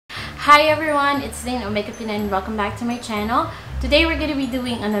Hi everyone, it's Zane of Makeuppinay and welcome back to my channel. Today we're going to be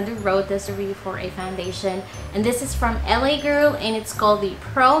doing another road test review for a foundation, and this is from LA Girl and it's called the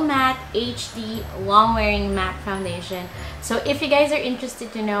Pro Matte HD Long Wearing Matte Foundation. So if you guys are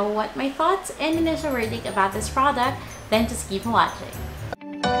interested to know what my thoughts and initial verdict about this product, then just keep watching.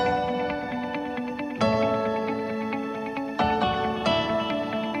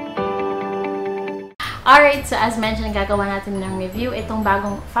 Alright, so as mentioned, gagawa natin ng review itong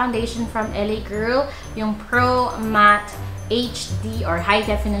bagong foundation from LA Girl, yung Pro Matte HD or High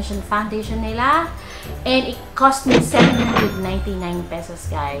Definition Foundation nila. And it cost me 799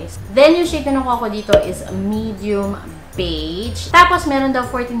 pesos, guys. Then, yung shade na nakuha ko dito is medium beige. Tapos, meron daw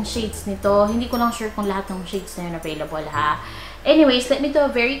 14 shades nito. Hindi ko lang sure kung lahat ng shades na yun available, ha. Anyways, let me do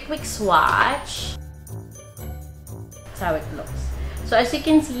a very quick swatch. That's how it looks. So, as you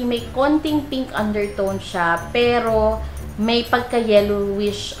can see, may konting pink undertone siya, pero may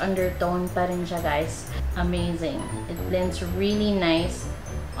pagka-yellowish undertone pa rin siya, guys. Amazing. It blends really nice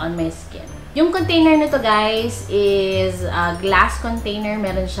on my skin. Yung container nito, guys, is a glass container.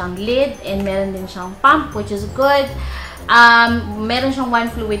 Meron siyang lid and meron din siyang pump, which is good. Meron siyang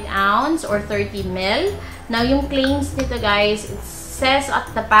 1 fluid ounce or 30 ml. Now, yung claims nito, guys, it says at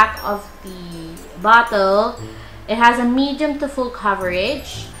the back of the bottle, it has a medium to full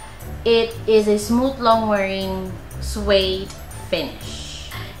coverage. It is a smooth, long-wearing suede finish.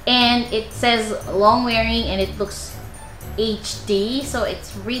 And it says long-wearing and it looks HD. So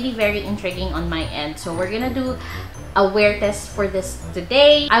it's really very intriguing on my end. So we're gonna do a wear test for this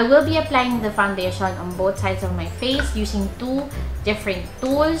today. I will be applying the foundation on both sides of my face using two different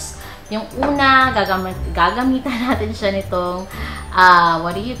tools. Yung una, gagamitan natin siya nitong,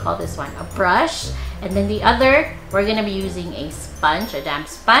 what do you call this one? A brush. And then the other, we're gonna be using a sponge, a damp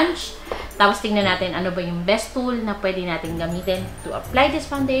sponge. Tapos tingnan natin ano ba yung best tool na pwede natin gamitin to apply this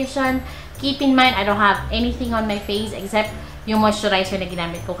foundation. Keep in mind, I don't have anything on my face except yung moisturizer na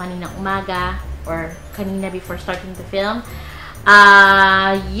ginamit ko kanina umaga or kanina before starting to film.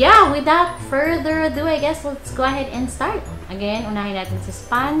 Yeah, without further ado, I guess let's go ahead and start. Again, unahin natin si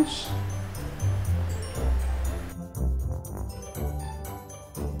sponge.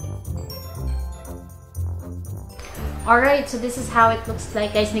 Alright, so this is how it looks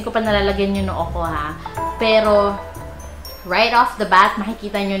like, guys. Hindi ko pa nalalagyan yung noo ko, ha. Pero, right off the bat,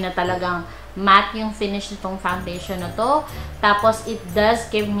 makikita nyo na talagang matte yung finish nitong foundation na to. Tapos, it does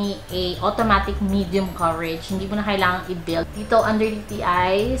give me a automatic medium coverage. Hindi mo na kailangang i-build. Dito, underneath the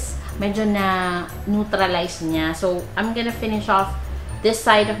eyes, medyo na neutralize niya. So, I'm gonna finish off this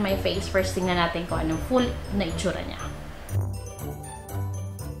side of my face. First, tingnan natin kung anong full na itsura niya.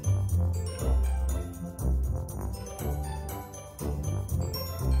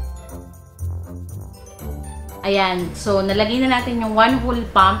 Ayan, so nalagay na natin yung one whole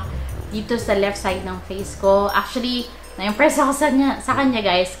pump dito sa left side ng face ko. Actually, na-impress ako sa kanya,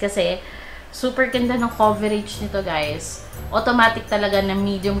 guys, kasi super ganda ng coverage nito, guys. Automatic talaga na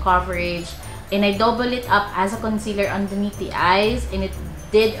medium coverage. And I double it up as a concealer underneath the eyes, and it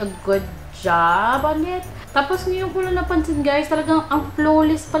did a good job on it. Tapos ngayon ko lang napansin, guys, talagang ang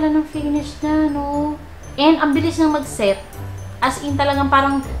flawless pala ng finish niya, no? And ang bilis niyang mag-set. As in, talagang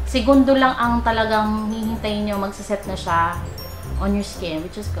parang segundo lang ang talagang hihintayin nyo magsaset na siya on your skin,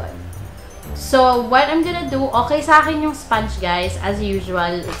 which is good. So, what I'm gonna do, okay sa akin yung sponge, guys. As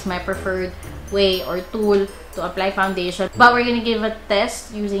usual, it's my preferred way or tool to apply foundation. But we're gonna give a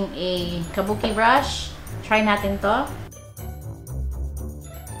test using a kabuki brush. Try natin to.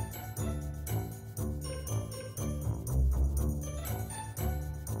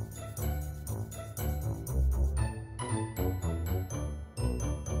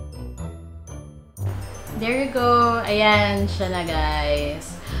 There you go. Ayan siya na,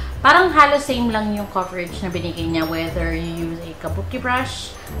 guys. Parang halos same lang yung coverage na binigay niya whether you use a kabuki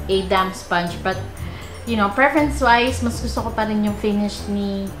brush, a damp sponge. But, you know, preference-wise, mas gusto ko pa rin yung finish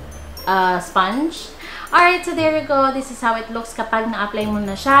ni sponge. Alright, so there you go. This is how it looks kapag na-apply mo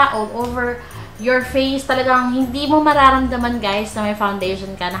na siya all over your face. Talagang hindi mo mararamdaman, guys, na may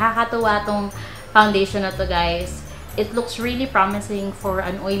foundation ka. Nakakatuwa tong foundation na to, guys. It looks really promising for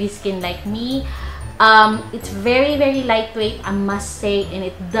an oily skin like me. It's very, very lightweight, I must say, and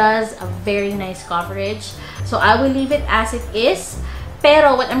it does a very nice coverage. So, I will leave it as it is.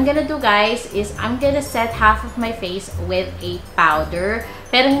 Pero, what I'm gonna do, guys, is I'm gonna set half of my face with a powder.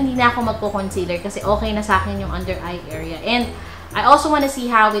 Pero, hindi na ako magko-concealer kasi okay na sa akin yung under eye area. And, I also wanna see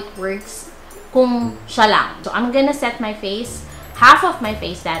how it works kung siya lang. So, I'm gonna set my face, half of my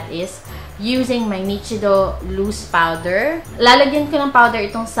face that is, using my Nichido loose powder. Lalagyan ko ng powder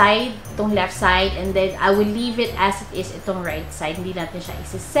itong side, itong left side, and then I will leave it as it is itong right side. Hindi natin siya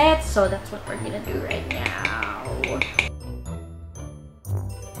isi-set, so that's what we're gonna do right now.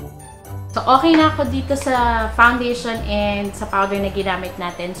 So, okay na ako dito sa foundation and sa powder na ginamit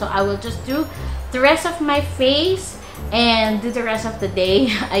natin. So, I will just do the rest of my face and do the rest of the day,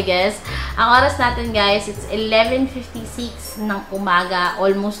 I guess. Ang oras natin, guys, it's 11:56 ng umaga,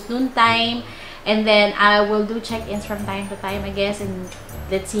 almost noon time. And then, I will do check-ins from time to time, I guess, and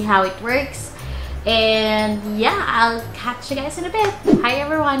let's see how it works. And, yeah, I'll catch you guys in a bit. Hi,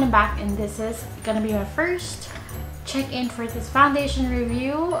 everyone, I'm back, and this is gonna be my first check-in for this foundation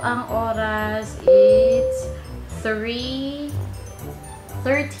review. Ang oras, it's 3:13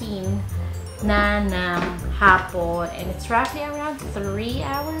 na ng hapon, and it's roughly around 3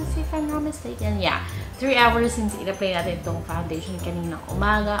 hours if I'm not mistaken. Yeah, 3 hours since ina-apply natin itong foundation kaninang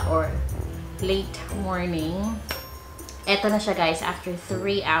umaga or late morning. Eto na siya, guys, after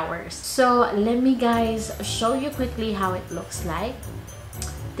 3 hours. So, let me, guys, show you quickly how it looks like.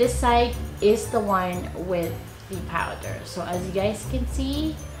 This side is the one with the powder. So, as you guys can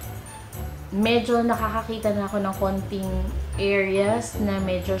see, medyo nakakakita na ako ng konting areas na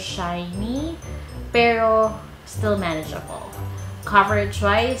medyo shiny, pero still manageable.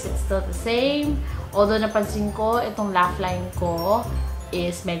 Coverage-wise, it's still the same. Although napansin ko, itong laugh line ko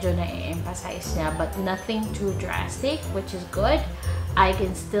is medyo na-emphasize niya, but nothing too drastic, which is good. I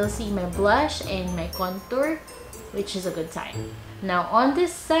can still see my blush and my contour, which is a good sign. Now, on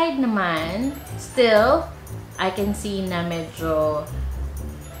this side naman, still, I can see na medyo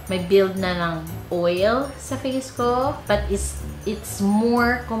may build na ng oil sa face ko, but it's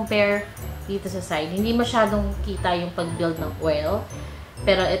more compare dito sa side. Hindi masyadong kita yung pag-build ng oil,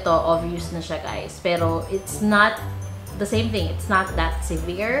 pero ito, obvious na siya, guys. Pero it's not the same thing. It's not that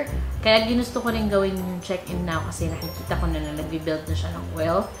severe. Kaya ginusto ko rin gawin yung check-in now kasi nakikita ko na nag-build na siya ng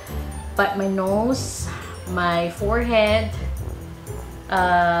oil. But my nose, my forehead,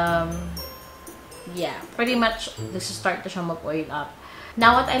 yeah, pretty much start na siya mag-oil up.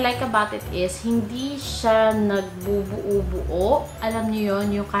 Now, what I like about it is, hindi siya nagbubuo-buo. Alam niyo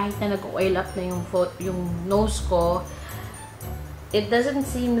yun, yung kahit na nag-oil up na yung nose ko, it doesn't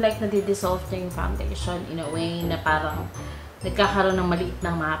seem like nadi-dissolve na yung foundation in a way na parang nagkakaroon ng maliit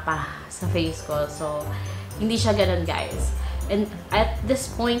ng mapa sa face ko. So, hindi siya ganun, guys. And at this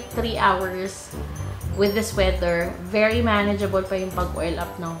point, 3 hours with this weather, very manageable pa yung pag-oil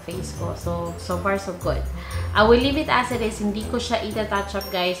up ng face ko. So far, so good. I will leave it as it is. Hindi ko siya ita-touch up,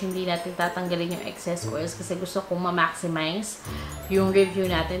 guys. Hindi natin tatanggalin yung excess oils kasi gusto kong ma-maximize yung review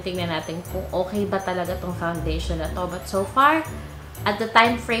natin. Tingnan natin kung okay ba talaga tong foundation na to. But so far, at the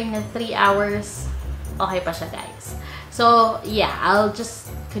time frame na 3 hours, okay pa siya, guys. So, yeah, I'll just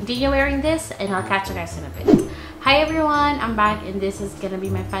continue wearing this and I'll catch you guys in a bit. Hi everyone! I'm back and this is gonna be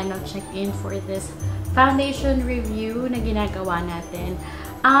my final check-in for this foundation review na ginagawa natin.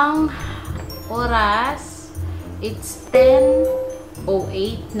 Ang oras, it's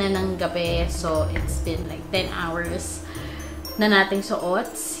 10:08 na ng gabi. So, it's been like 10 hours na nating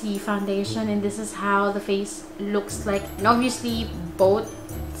suot si foundation, and this is how the face looks like. And obviously, both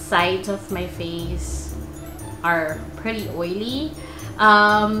sides of my face are pretty oily.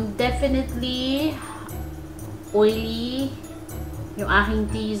 Definitely oily yung aking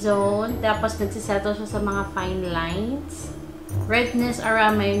T-zone. Tapos, nagsisettle siya sa mga fine lines. Redness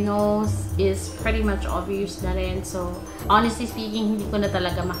around my nose is pretty much obvious na rin. So, honestly speaking, hindi ko na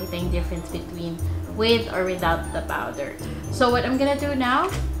talaga makita yung difference between with or without the powder. So, what I'm gonna do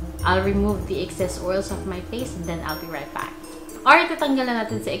now, I'll remove the excess oils of my face and then I'll be right back. Alright, tatanggal na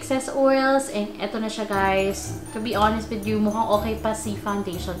natin sa excess oils and eto na siya, guys. To be honest with you, mukhang okay pa si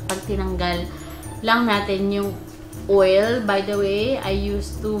foundation pag tinanggal lang natin yung oil. By the way, I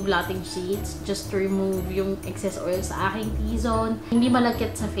used 2 blotting sheets just to remove yung excess oil sa aking T-zone. Hindi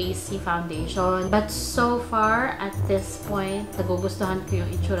malagkit sa face si foundation. But so far, at this point, nagugustuhan ko yung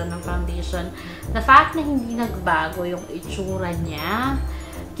itsura ng foundation. The fact na hindi nagbago yung itsura niya.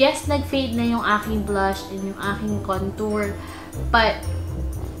 Yes, nag-fade na yung aking blush and yung aking contour. But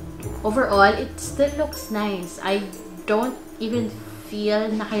overall, it still looks nice. I don't even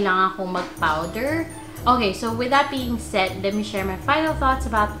feel na kailangan kong mag-powder. Okay, so with that being said, let me share my final thoughts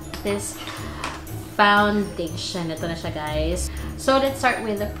about this foundation. Ito na siya, guys. So, let's start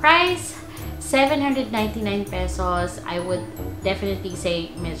with the price. 799 pesos. I would definitely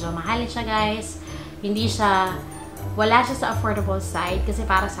say medyo mahal siya, guys. Wala siya sa affordable side. Kasi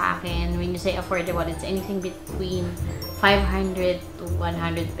para sa akin, when you say affordable, it's anything between 500 to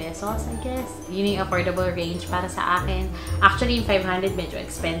 100 pesos, I guess. Yun yung affordable range para sa akin. Actually, yung 500 medyo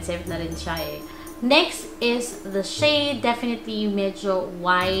expensive na rin siya eh. Next is the shade. Definitely medyo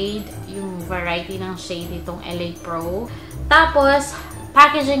wide yung variety ng shade nitong LA Pro. Tapos,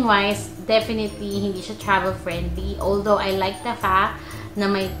 packaging-wise, definitely hindi siya travel-friendly. Although, I like the fact na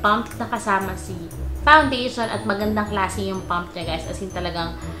may pump na kasama si foundation at magandang klase yung pump niya, guys. As in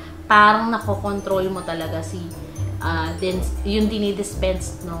talagang parang nakokontrol mo talaga si yung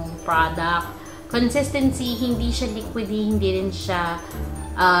dinidispense ng product. Consistency, hindi siya liquidy, hindi rin siya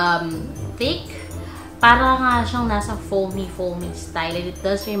thick. Para nga siyang nasa foamy style. And it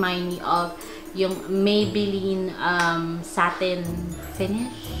does remind me of yung Maybelline satin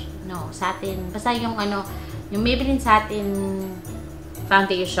finish. No, satin. Basta yung yung Maybelline satin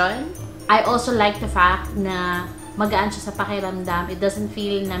foundation. I also like the fact na magaan siya sa pakiramdam. It doesn't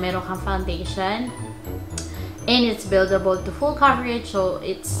feel na meron kang foundation. And it's buildable to full coverage, so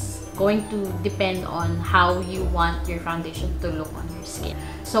it's going to depend on how you want your foundation to look on your skin.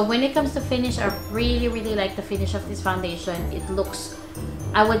 So when it comes to finish, I really like the finish of this foundation. It looks,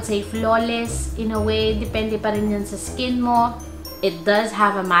 I would say, flawless in a way. Depende pa rin yan sa skin mo. It does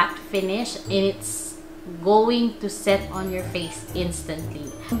have a matte finish and it's going to set on your face instantly.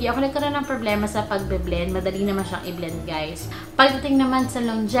 Hindi ako nagkaroon ng problema sa pagbe-blend. Madali naman siyang i-blend, guys. Pagdating naman sa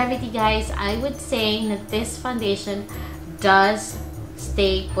longevity, guys, I would say that this foundation does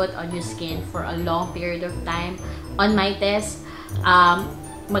stay put on your skin for a long period of time. On my test,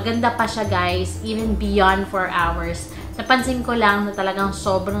 maganda pa siya, guys, even beyond 4 hours. Napansin ko lang na talagang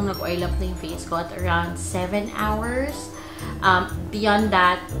sobrang nag-oil up na yung face ko at around 7 hours. Beyond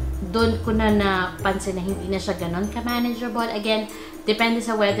that, doon ko na napansin na hindi na siya ganun ka-manageable. Again, depende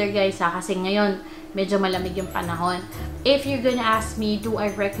sa weather, guys, kasi ngayon medyo malamig yung panahon. If you're gonna ask me, do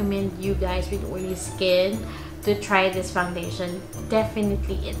I recommend you guys with oily skin to try this foundation?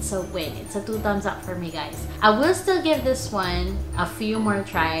 Definitely, it's a win. It's a 2 thumbs up for me, guys. I will still give this one a few more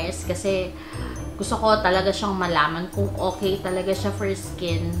tries kasi gusto ko talaga siyang malaman kung okay talaga siya for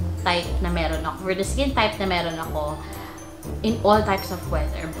skin type na meron ako. For the skin type na meron ako, in all types of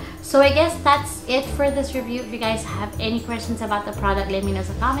weather. So I guess that's it for this review. If you guys have any questions about the product, let me know in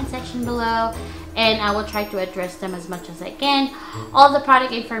the comment section below and I will try to address them as much as I can. All the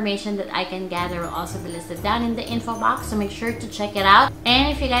product information that I can gather will also be listed down in the info box, so make sure to check it out.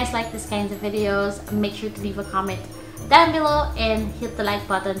 And if you guys like these kinds of videos, make sure to leave a comment down below and hit the like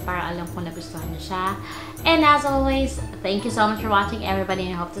button para alam kung nagustuhan niyo siya. And as always, thank you so much for watching, everybody,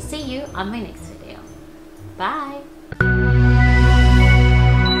 and I hope to see you on my next video. Bye!